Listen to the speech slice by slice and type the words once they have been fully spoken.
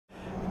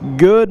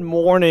Good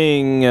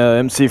morning,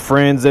 MC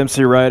friends,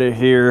 MC Rider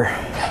here,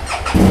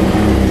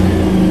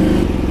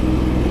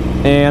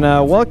 and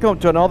welcome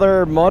to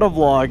another moto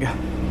vlog.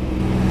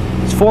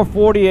 It's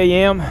 4:40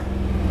 a.m.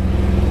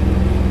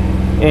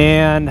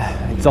 and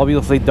it's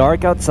obviously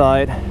dark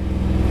outside,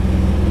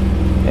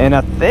 and I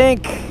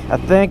think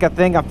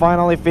I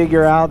finally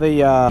figured out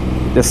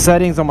the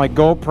settings on my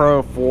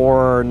GoPro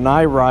for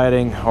night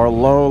riding or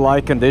low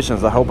light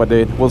conditions. I hope I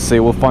did. We'll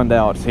see. We'll find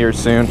out here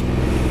soon.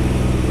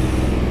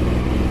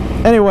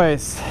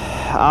 Anyways,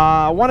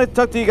 I want to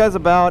talk to you guys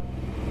about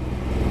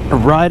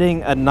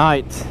riding at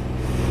night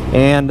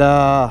and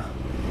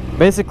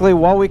basically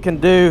what we can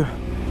do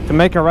to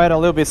make a ride a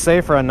little bit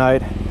safer at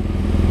night.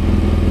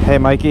 Hey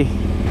Mikey,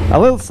 a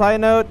little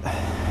side note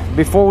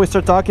before we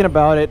start talking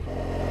about it.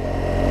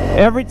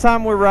 Every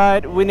time we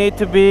ride, we need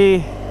to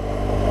be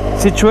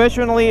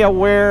situationally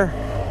aware,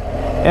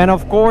 and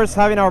of course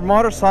having our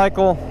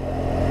motorcycle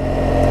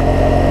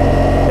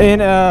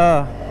in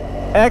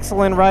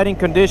excellent riding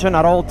condition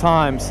at all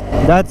times.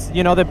 That's,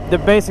 you know,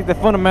 the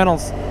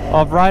fundamentals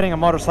of riding a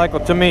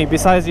motorcycle to me,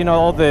 besides, you know,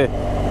 all the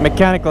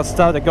mechanical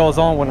stuff that goes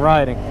on when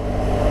riding.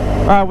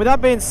 All right, with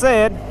that being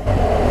said,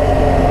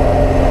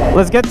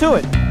 let's get to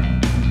it.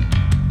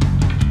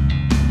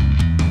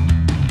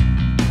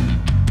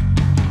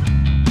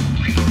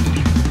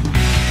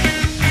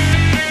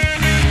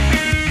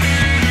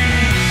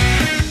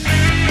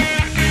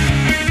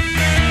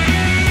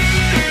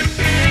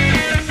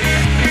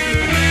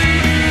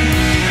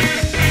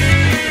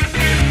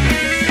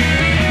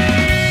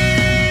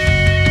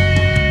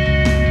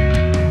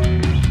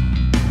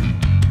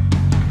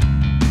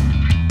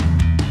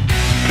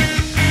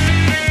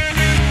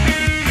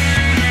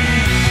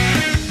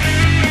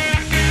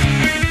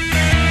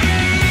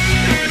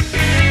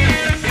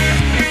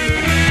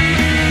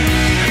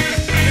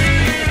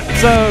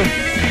 So,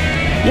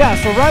 yeah,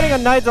 so riding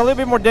at night is a little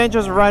bit more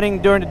dangerous than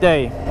riding during the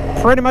day.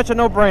 Pretty much a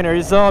no-brainer,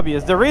 it's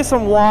obvious. The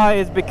reason why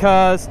is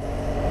because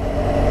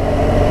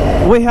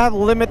we have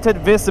limited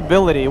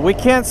visibility. We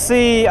can't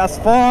see as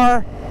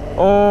far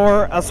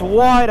or as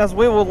wide as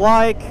we would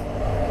like,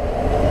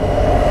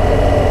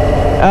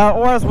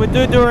 or as we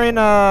do during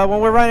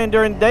when we're riding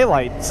during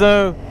daylight.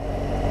 So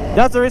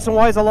that's the reason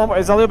why it's a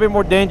little bit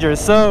more dangerous.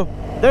 So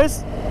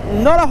there's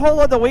not a whole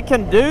lot that we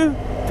can do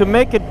to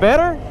make it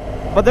better,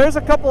 but there's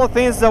a couple of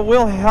things that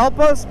will help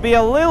us be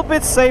a little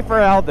bit safer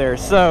out there.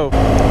 So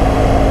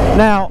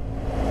now,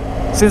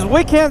 since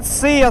we can't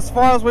see as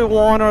far as we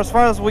want or as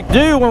far as we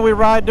do when we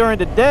ride during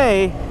the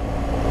day,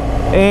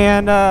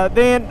 and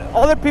then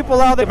other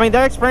people out there, I mean,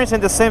 they're experiencing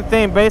the same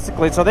thing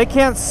basically, so they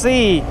can't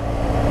see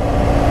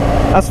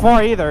as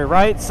far either,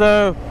 right?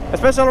 So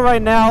especially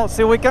right now,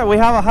 see, we have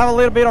a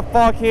little bit of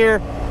fog here,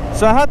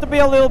 so I have to be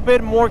a little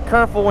bit more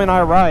careful when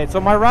I ride.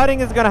 So my riding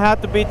is gonna have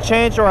to be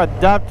changed or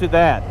adapt to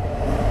that.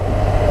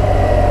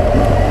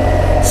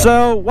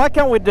 So what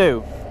can we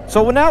do?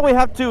 So now we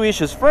have two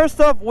issues.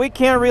 First off, we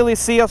can't really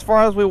see as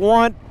far as we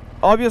want.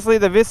 Obviously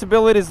the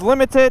visibility is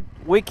limited.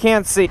 We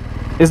can't see.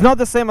 It's not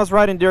the same as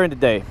riding during the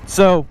day.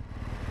 So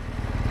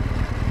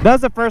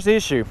that's the first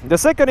issue. The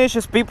second issue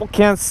is people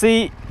can't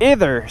see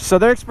either. So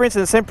they're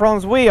experiencing the same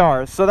problems we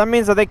are. So that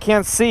means that they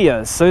can't see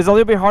us. So it's a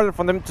little bit harder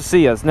for them to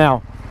see us.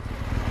 Now,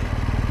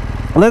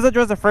 let's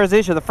address the first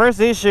issue. The first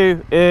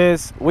issue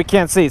is we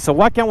can't see. So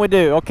what can we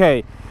do?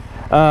 Okay.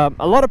 A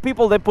lot of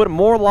people, they put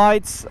more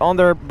lights on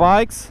their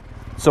bikes,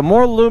 so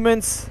more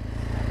lumens,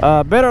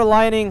 better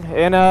lighting,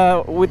 and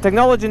with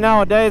technology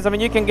nowadays, I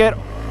mean, you can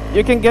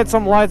get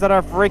some lights that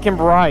are freaking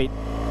bright.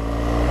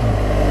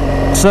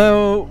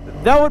 So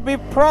that would be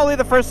probably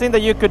the first thing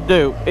that you could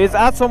do, is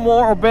add some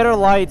more or better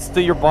lights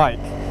to your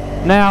bike.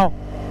 Now,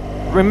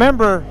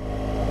 remember,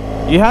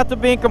 you have to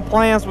be in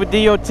compliance with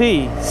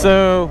DOT.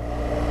 So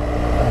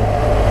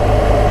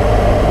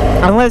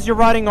unless you're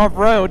riding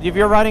off-road, if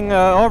you're riding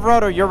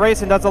off-road or you're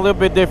racing, that's a little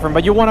bit different,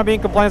 but you want to be in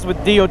compliance with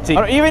DOT.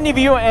 Or even if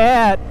you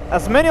add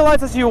as many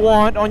lights as you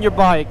want on your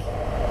bike,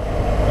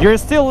 you're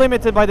still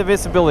limited by the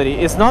visibility.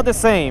 It's not the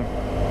same.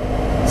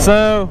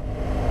 So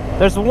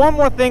there's one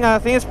more thing I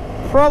think is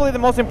probably the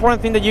most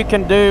important thing that you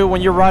can do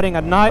when you're riding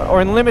at night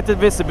or in limited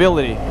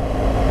visibility,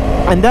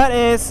 and that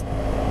is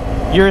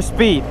your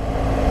speed.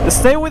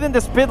 Stay within the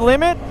speed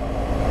limit,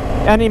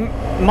 and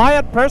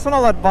my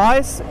personal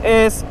advice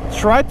is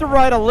try to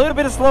ride a little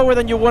bit slower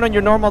than you would on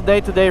your normal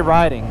day-to-day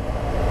riding.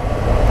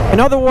 In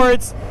other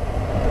words,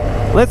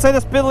 let's say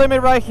the speed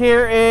limit right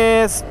here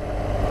is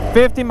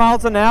 50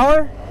 miles an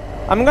hour.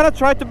 I'm gonna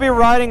try to be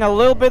riding a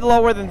little bit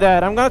lower than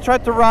that. I'm gonna try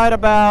to ride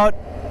about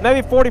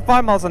maybe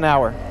 45 miles an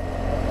hour.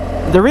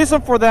 The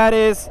reason for that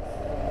is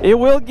it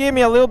will give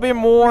me a little bit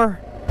more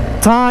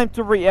time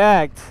to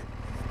react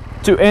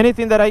to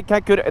anything that I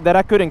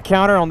could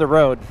encounter on the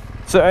road.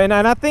 So, and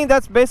I think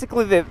that's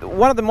basically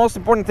one of the most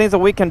important things that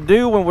we can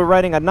do when we're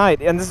riding at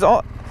night. And this is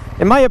all,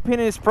 in my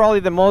opinion, is probably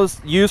the most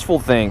useful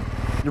thing.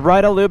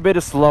 Ride a little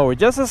bit slower,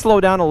 just to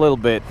slow down a little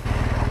bit.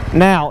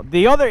 Now,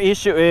 the other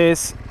issue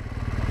is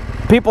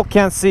people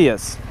can't see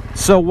us.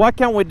 So what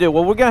can we do?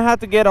 Well, we're gonna have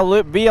to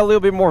be a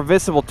little bit more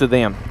visible to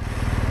them.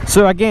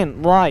 So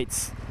again,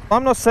 lights.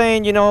 I'm not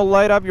saying, you know,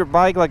 light up your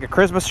bike like a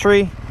Christmas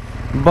tree,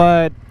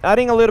 but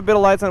adding a little bit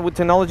of lights, and with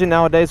technology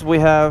nowadays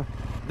there's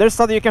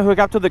stuff that you can hook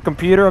up to the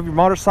computer of your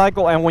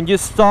motorcycle, and when you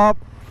stop,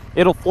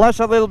 it'll flash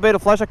a little bit, it'll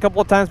flash a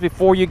couple of times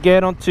before you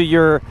get onto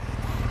your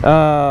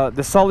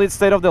the solid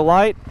state of the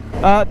light.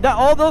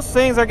 All those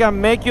things are gonna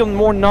make you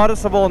more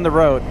noticeable on the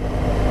road.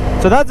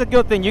 So that's a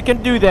good thing. You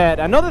can do that.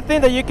 Another thing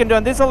that you can do,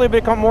 and this is a little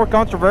bit more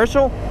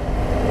controversial,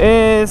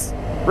 is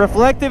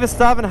reflective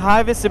stuff and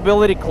high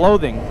visibility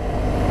clothing.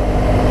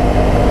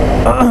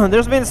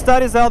 There's been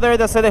studies out there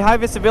that say the high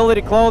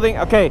visibility clothing,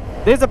 okay,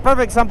 this is a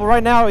perfect example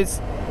right now. It's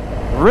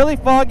really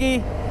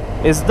foggy,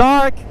 it's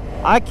dark,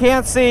 I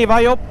can't see. If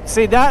I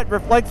see, that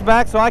reflects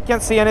back, so I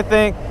can't see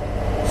anything.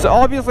 So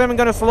obviously I'm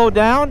going to slow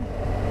down,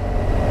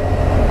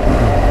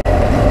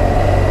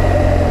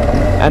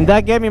 and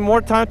that gave me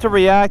more time to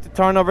react, to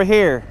turn over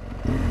here.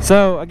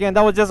 So again,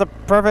 that was just a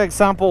perfect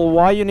example of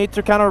why you need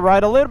to kind of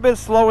ride a little bit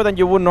slower than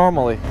you would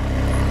normally.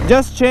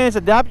 Just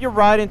adapt your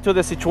riding to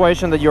the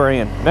situation that you're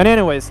in. But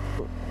anyways,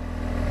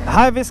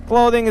 high-vis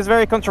clothing is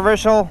very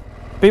controversial.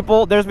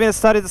 There's been a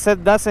study that said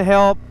it doesn't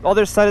help.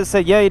 Other studies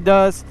say yeah, it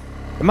does.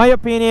 In my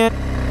opinion,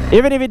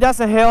 even if it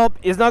doesn't help,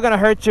 it's not gonna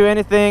hurt you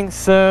anything,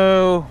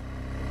 so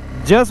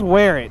just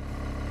wear it.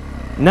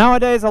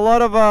 Nowadays, a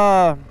lot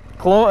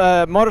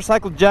of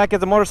motorcycle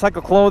jackets and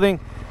motorcycle clothing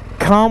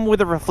come with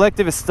a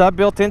reflective stuff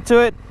built into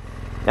it,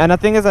 and I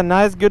think it's a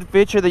nice, good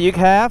feature that you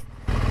have.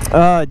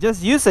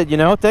 Just use it, you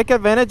know, take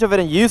advantage of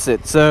it and use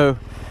it. So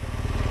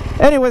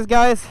anyways,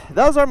 guys,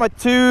 those are my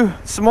two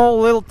small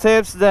little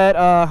tips that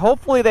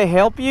hopefully they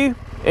help you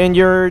in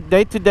your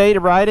day-to-day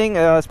riding,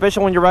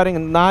 especially when you're riding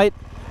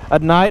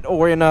at night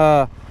or in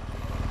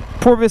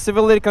poor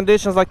visibility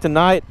conditions like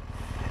tonight.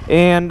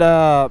 And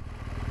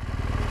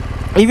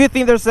if you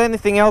think there's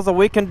anything else that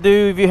we can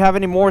do, if you have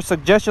any more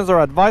suggestions or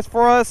advice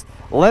for us,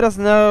 let us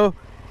know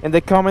in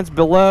the comments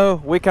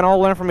below. We can all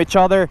learn from each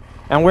other,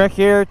 and we're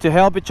here to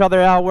help each other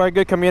out. We're a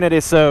good community.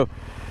 So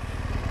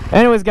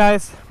anyways,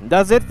 guys,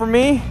 that's it for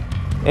me,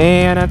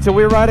 and until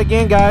we ride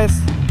again, guys,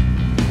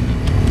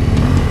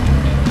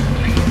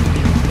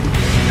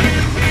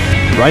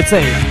 ride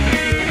safe.